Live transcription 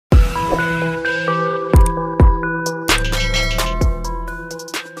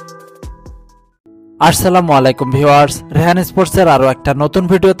আসসালামু আলাইকুম ভিউয়ার্স, রেহান স্পোর্টসের আরো একটা নতুন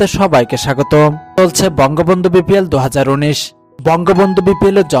ভিডিওতে সবাইকে স্বাগতম। চলছে বঙ্গবন্ধু বিপিএল 2019। বঙ্গবন্ধু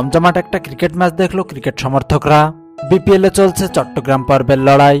বিপিএল এ জমজমাট একটা ক্রিকেট ম্যাচ দেখলো ক্রিকেট সমর্থকরা। বিপিএল এ চলছে চট্টগ্রাম পর্বের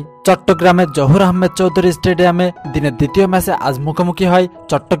লড়াই। চট্টগ্রামের জহুর আহমেদ চৌধুরী স্টেডিয়ামে দিনের দ্বিতীয় ম্যাচে আজ মুখোমুখি হয়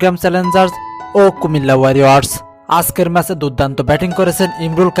চট্টগ্রাম চ্যালেঞ্জার্স ও কুমিল্লা ওয়ারিয়র্স। আজকের ম্যাচে দুর্দান্ত ব্যাটিং করেছেন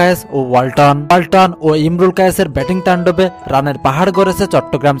ইমরুল কায়েস ও ওয়ালটন ও ইমরুল কায়েসের ব্যাটিং তাণ্ডবে রানের পাহাড় গড়েছে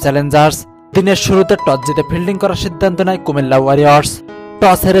চট্টগ্রাম চ্যালেঞ্জার্স। দিনের শুরুতে টস জিতে ফিল্ডিং করার সিদ্ধান্ত নেয় কুমিল্লা ওয়ারিয়র্স।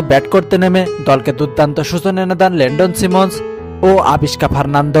 টস হেরে ব্যাট করতে নেমে দলকে দুর্দান্ত সূচনা এনে দেন লিটন সিমন্স ও আবিষ্কা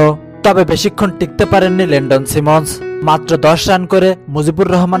ফার্নান্দো। তবে বেশিক্ষণ টিকতে পারেননি লিটন সিমন্স। মাত্র 10 রান করে মুজিবুর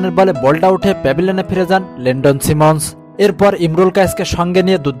রহমানের বলে বোল্ড আউটে প্যাভিলিয়নে ফিরে যান লিটন সিমন্স। এরপর ইমরুল কায়েসকে সঙ্গে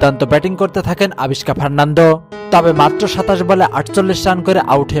নিয়ে দুর্দান্ত ব্যাটিং করতে থাকেন আবিষ্কা ফার্নান্দো। তবে মাত্র 27 বলে 48 রান করে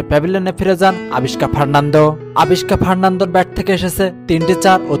আউট হয়ে প্যাভিলিয়নে ফিরে যান আবিষ্কা ফার্নান্দো। আবিষ্কা ফার্নান্দোর ব্যাট থেকে এসেছে 3টি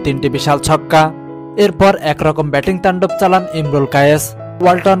 4 ও 3টি বিশাল ছক্কা। এরপর একরকম ব্যাটিং তাণ্ডব চালান ইমরুল কায়েস।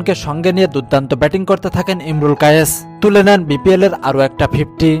 ওয়ালটনকে সঙ্গে নিয়ে দুর্দান্ত ব্যাটিং করতে থাকেন ইমরুল কায়েস। তুলে নেন বিপিএল এর আরো একটা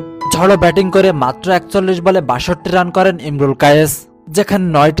 50। ঝড়ো ব্যাটিং করে মাত্র 41 বলে 62 রান করেন ইমরুল কায়েস, যেখানে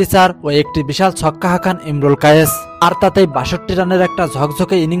 9টি 4 ও একটি বিশাল ছক্কা হাঁকান ইমরুল কায়েস। আর তাতেই 62 রানের একটা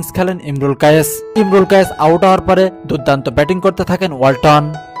ঝকঝকে ইনিংস খেলেন ইমরুল কায়েস। ইমরুল কায়েস আউট হওয়ার পরে দুর্দান্ত ব্যাটিং করতে থাকেন ওয়ালটন।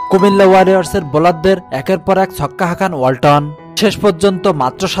 কুমিল্লা ওয়ারিয়র্সের বোলারদের একের পর এক ছক্কা হাঁকান ওয়ালটন। শেষ পর্যন্ত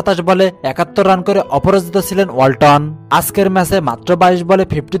মাত্র 27 বলে 71 রান করে অপরাজিত ছিলেন ওয়ালটন। আজকের ম্যাচে মাত্র 22 বলে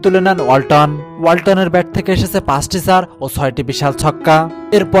 50 তুলে নেন ওয়ালটন। ওয়ালটনের ব্যাট থেকে এসেছে 5টি 4 ও 6টি বিশাল ছক্কা।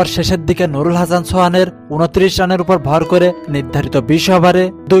 এরপর শেষের দিকে নুরুল হাসান সোহানের 29 রানের উপর ভর করে নির্ধারিত 20 ওভারে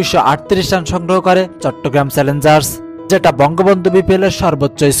 238 রান সংগ্রহ করে চট্টগ্রাম চ্যালেঞ্জার্স, যেটা বঙ্গবন্ধু বিপিএল এর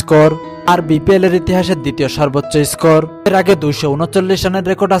সর্বোচ্চ স্কোর আর বিপিএল এর ইতিহাসে দ্বিতীয় সর্বোচ্চ স্কোর। এর আগে 239 রানের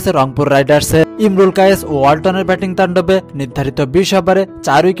রেকর্ড আছে রংপুর রাইডার্সের। ইমরুল কায়েস ও ওয়ালটনের ব্যাটিং তাণ্ডবে নির্ধারিত 20 ওভারে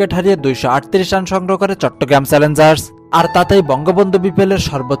 4 উইকেট হারিয়ে 238 রান সংগ্রহ করে চট্টগ্রাম চ্যালেঞ্জার্স। আর তাতেই বঙ্গবন্ধু বিপিএল এর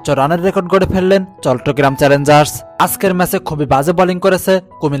সর্বোচ্চ রানের রেকর্ড গড়ে ফেললেন চট্টগ্রাম চ্যালেঞ্জার্স। আজকের ম্যাচে খুবই বাজে বোলিং করেছে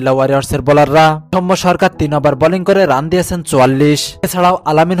কুমিল্লা ওয়ারিয়র্সের বোলাররা। সৌম্য সরকার 3 ওভার বোলিং করে রান দিয়েছেন 44। এছাড়াও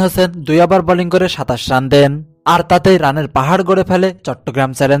আলামিন হোসেন 2 ওভার বোলিং করে 27 রান দেন। আর তাতেই রানের পাহাড় গড়ে ফেলে চট্টগ্রাম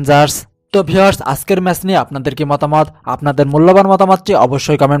চ্যালেঞ্জার্স। তো ভিউয়ার্স, আজকের ম্যাচ নিয়ে আপনাদের কি মতামত? আপনাদের মূল্যবান মতামতটি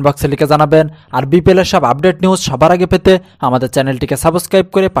অবশ্যই কমেন্ট বক্সে লিখে জানাবেন। আর বিপিএল এর সব আপডেট নিউজ সবার আগে পেতে আমাদের চ্যানেলটিকে সাবস্ক্রাইব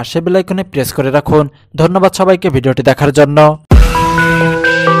করে পাশে বেল আইকনে প্রেস করে রাখুন। ধন্যবাদ সবাইকে ভিডিওটি দেখার জন্য।